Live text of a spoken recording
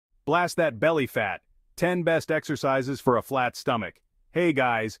Blast that belly fat. 10 best exercises for a flat stomach. Hey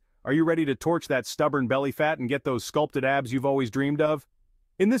guys, are you ready to torch that stubborn belly fat and get those sculpted abs you've always dreamed of?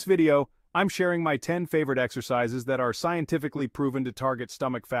 In this video, I'm sharing my 10 favorite exercises that are scientifically proven to target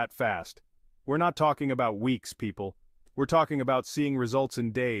stomach fat fast. We're not talking about weeks, people. We're talking about seeing results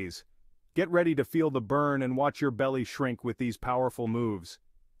in days. Get ready to feel the burn and watch your belly shrink with these powerful moves.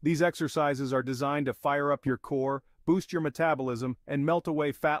 These exercises are designed to fire up your core, boost your metabolism, and melt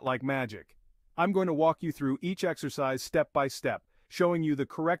away fat like magic. I'm going to walk you through each exercise step by step, showing you the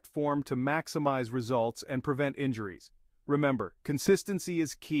correct form to maximize results and prevent injuries. Remember, consistency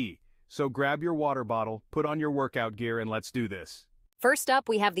is key, so grab your water bottle, put on your workout gear, and let's do this. First up,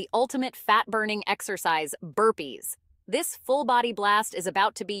 we have the ultimate fat-burning exercise, burpees. This full-body blast is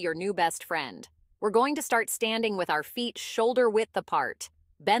about to be your new best friend. We're going to start standing with our feet shoulder-width apart.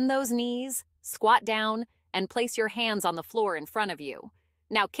 Bend those knees, squat down, and place your hands on the floor in front of you.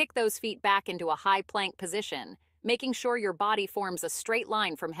 Now kick those feet back into a high plank position, making sure your body forms a straight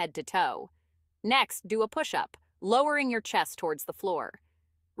line from head to toe. Next, do a push-up, lowering your chest towards the floor.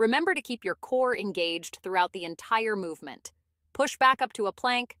 Remember to keep your core engaged throughout the entire movement. Push back up to a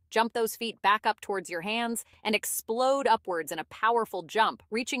plank, jump those feet back up towards your hands, and explode upwards in a powerful jump,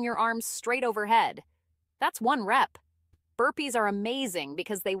 reaching your arms straight overhead. That's one rep. Burpees are amazing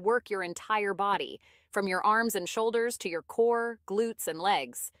because they work your entire body, from your arms and shoulders to your core, glutes, and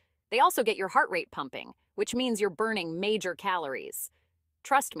legs. They also get your heart rate pumping, which means you're burning major calories.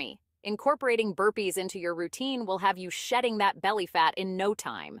 Trust me, incorporating burpees into your routine will have you shedding that belly fat in no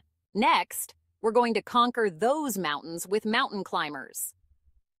time. Next, we're going to conquer those mountains with mountain climbers.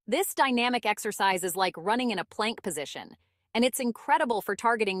 This dynamic exercise is like running in a plank position, and it's incredible for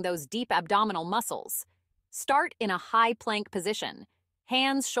targeting those deep abdominal muscles. Start in a high plank position,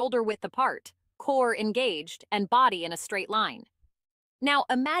 hands shoulder-width apart, core engaged, and body in a straight line. Now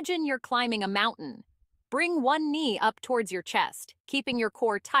imagine you're climbing a mountain. Bring one knee up towards your chest, keeping your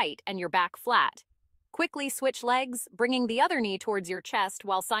core tight and your back flat. Quickly switch legs, bringing the other knee towards your chest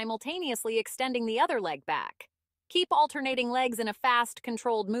while simultaneously extending the other leg back. Keep alternating legs in a fast,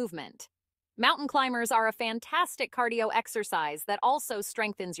 controlled movement. Mountain climbers are a fantastic cardio exercise that also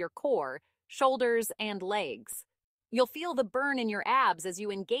strengthens your core, shoulders, and legs. You'll feel the burn in your abs as you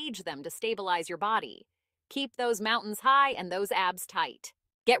engage them to stabilize your body. Keep those mountains high and those abs tight.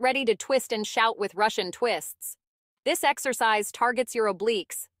 Get ready to twist and shout with Russian twists. This exercise targets your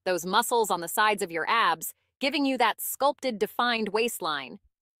obliques, those muscles on the sides of your abs, giving you that sculpted, defined waistline.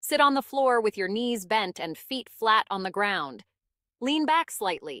 Sit on the floor with your knees bent and feet flat on the ground. Lean back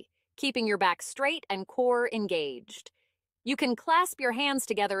slightly, keeping your back straight and core engaged. You can clasp your hands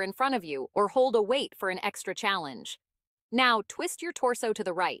together in front of you or hold a weight for an extra challenge. Now twist your torso to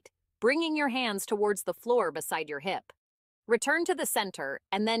the right, bringing your hands towards the floor beside your hip. Return to the center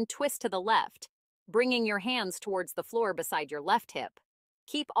and then twist to the left, bringing your hands towards the floor beside your left hip.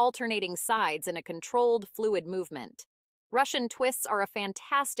 Keep alternating sides in a controlled, fluid movement. Russian twists are a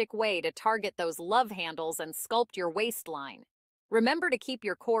fantastic way to target those love handles and sculpt your waistline. Remember to keep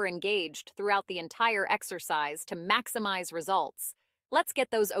your core engaged throughout the entire exercise to maximize results. Let's get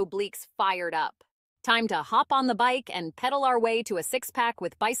those obliques fired up. Time to hop on the bike and pedal our way to a six-pack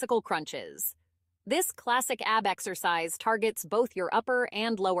with bicycle crunches. This classic ab exercise targets both your upper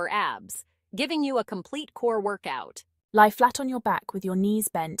and lower abs, giving you a complete core workout. Lie flat on your back with your knees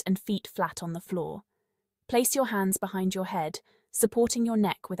bent and feet flat on the floor. Place your hands behind your head, supporting your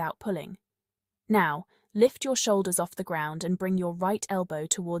neck without pulling. Now, lift your shoulders off the ground and bring your right elbow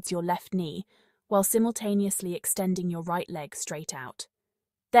towards your left knee, while simultaneously extending your right leg straight out.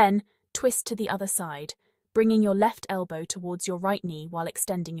 Then, twist to the other side, bringing your left elbow towards your right knee while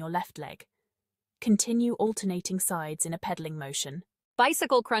extending your left leg. Continue alternating sides in a pedaling motion.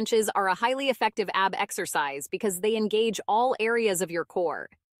 Bicycle crunches are a highly effective ab exercise because they engage all areas of your core.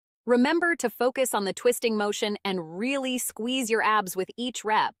 Remember to focus on the twisting motion and really squeeze your abs with each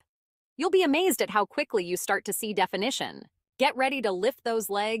rep. You'll be amazed at how quickly you start to see definition. Get ready to lift those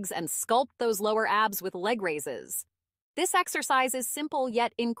legs and sculpt those lower abs with leg raises. This exercise is simple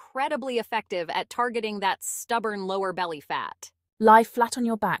yet incredibly effective at targeting that stubborn lower belly fat. Lie flat on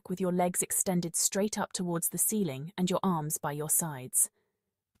your back with your legs extended straight up towards the ceiling and your arms by your sides.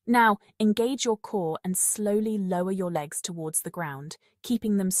 Now, engage your core and slowly lower your legs towards the ground,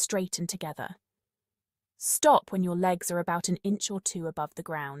 keeping them straight and together. Stop when your legs are about an inch or two above the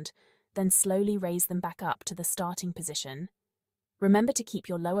ground, then slowly raise them back up to the starting position. Remember to keep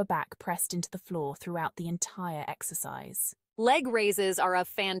your lower back pressed into the floor throughout the entire exercise. Leg raises are a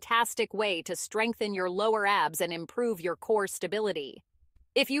fantastic way to strengthen your lower abs and improve your core stability.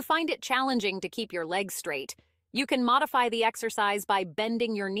 If you find it challenging to keep your legs straight, You can modify the exercise by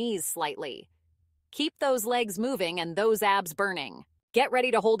bending your knees slightly. Keep those legs moving and those abs burning. Get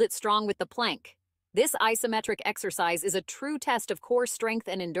ready to hold it strong with the plank. This isometric exercise is a true test of core strength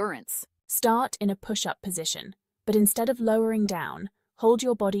and endurance. Start in a push-up position, but instead of lowering down, hold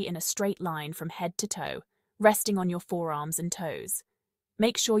your body in a straight line from head to toe, resting on your forearms and toes.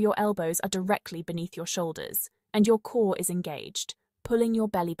 Make sure your elbows are directly beneath your shoulders and your core is engaged, pulling your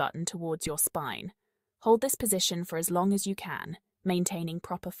belly button towards your spine. Hold this position for as long as you can, maintaining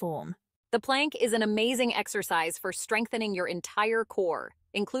proper form. The plank is an amazing exercise for strengthening your entire core,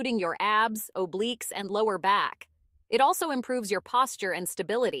 including your abs, obliques, and lower back. It also improves your posture and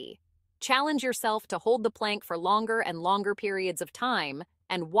stability. Challenge yourself to hold the plank for longer and longer periods of time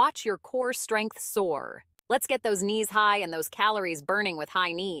and watch your core strength soar. Let's get those knees high and those calories burning with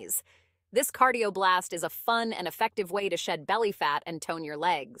high knees. This cardio blast is a fun and effective way to shed belly fat and tone your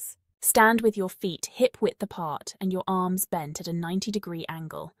legs. Stand with your feet hip-width apart and your arms bent at a 90-degree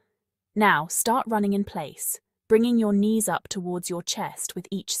angle. Now, start running in place, bringing your knees up towards your chest with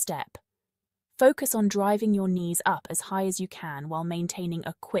each step. Focus on driving your knees up as high as you can while maintaining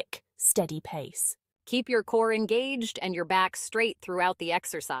a quick, steady pace. Keep your core engaged and your back straight throughout the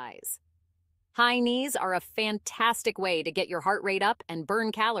exercise. High knees are a fantastic way to get your heart rate up and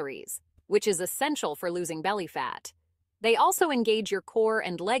burn calories, which is essential for losing belly fat. They also engage your core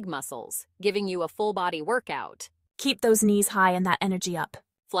and leg muscles, giving you a full-body workout. Keep those knees high and that energy up.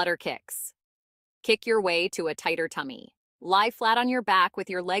 Flutter kicks. Kick your way to a tighter tummy. Lie flat on your back with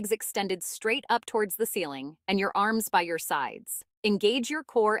your legs extended straight up towards the ceiling and your arms by your sides. Engage your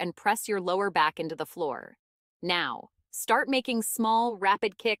core and press your lower back into the floor. Now, start making small,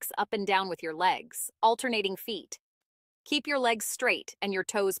 rapid kicks up and down with your legs, alternating feet. Keep your legs straight and your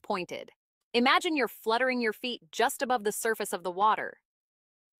toes pointed. Imagine you're fluttering your feet just above the surface of the water.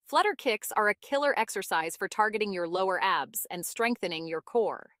 Flutter kicks are a killer exercise for targeting your lower abs and strengthening your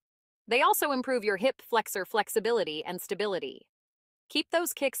core. They also improve your hip flexor flexibility and stability. Keep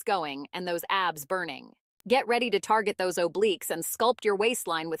those kicks going and those abs burning. Get ready to target those obliques and sculpt your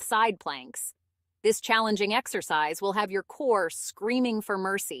waistline with side planks. This challenging exercise will have your core screaming for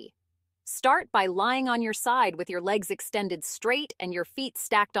mercy. Start by lying on your side with your legs extended straight and your feet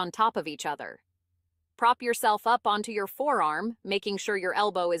stacked on top of each other. Prop yourself up onto your forearm, making sure your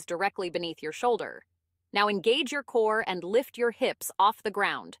elbow is directly beneath your shoulder. Now engage your core and lift your hips off the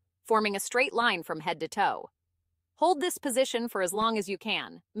ground, forming a straight line from head to toe. Hold this position for as long as you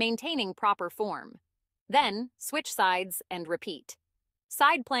can, maintaining proper form. Then, switch sides and repeat.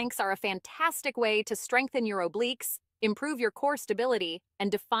 Side planks are a fantastic way to strengthen your obliques, improve your core stability,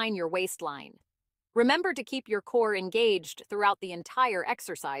 and define your waistline. Remember to keep your core engaged throughout the entire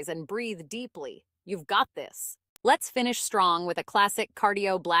exercise and breathe deeply. You've got this. Let's finish strong with a classic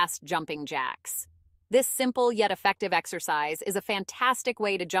cardio blast jumping jacks. This simple yet effective exercise is a fantastic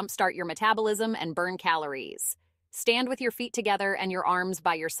way to jumpstart your metabolism and burn calories. Stand with your feet together and your arms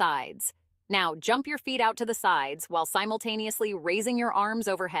by your sides. Now, jump your feet out to the sides while simultaneously raising your arms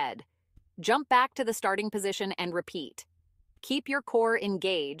overhead. Jump back to the starting position and repeat. Keep your core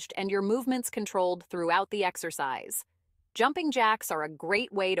engaged and your movements controlled throughout the exercise. Jumping jacks are a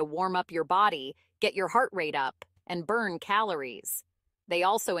great way to warm up your body, get your heart rate up, and burn calories. They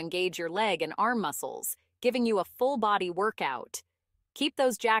also engage your leg and arm muscles, giving you a full-body workout. Keep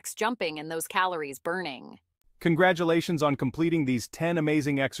those jacks jumping and those calories burning. Congratulations on completing these 10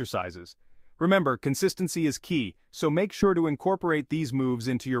 amazing exercises. Remember, consistency is key, so make sure to incorporate these moves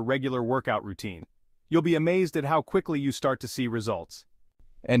into your regular workout routine. You'll be amazed at how quickly you start to see results.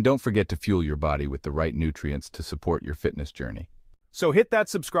 And don't forget to fuel your body with the right nutrients to support your fitness journey. So hit that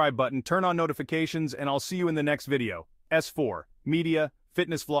subscribe button, turn on notifications, and I'll see you in the next video. S4, Media,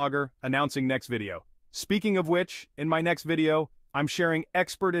 Fitness Vlogger, announcing next video. Speaking of which, in my next video, I'm sharing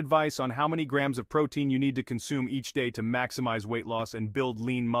expert advice on how many grams of protein you need to consume each day to maximize weight loss and build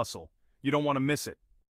lean muscle. You don't want to miss it.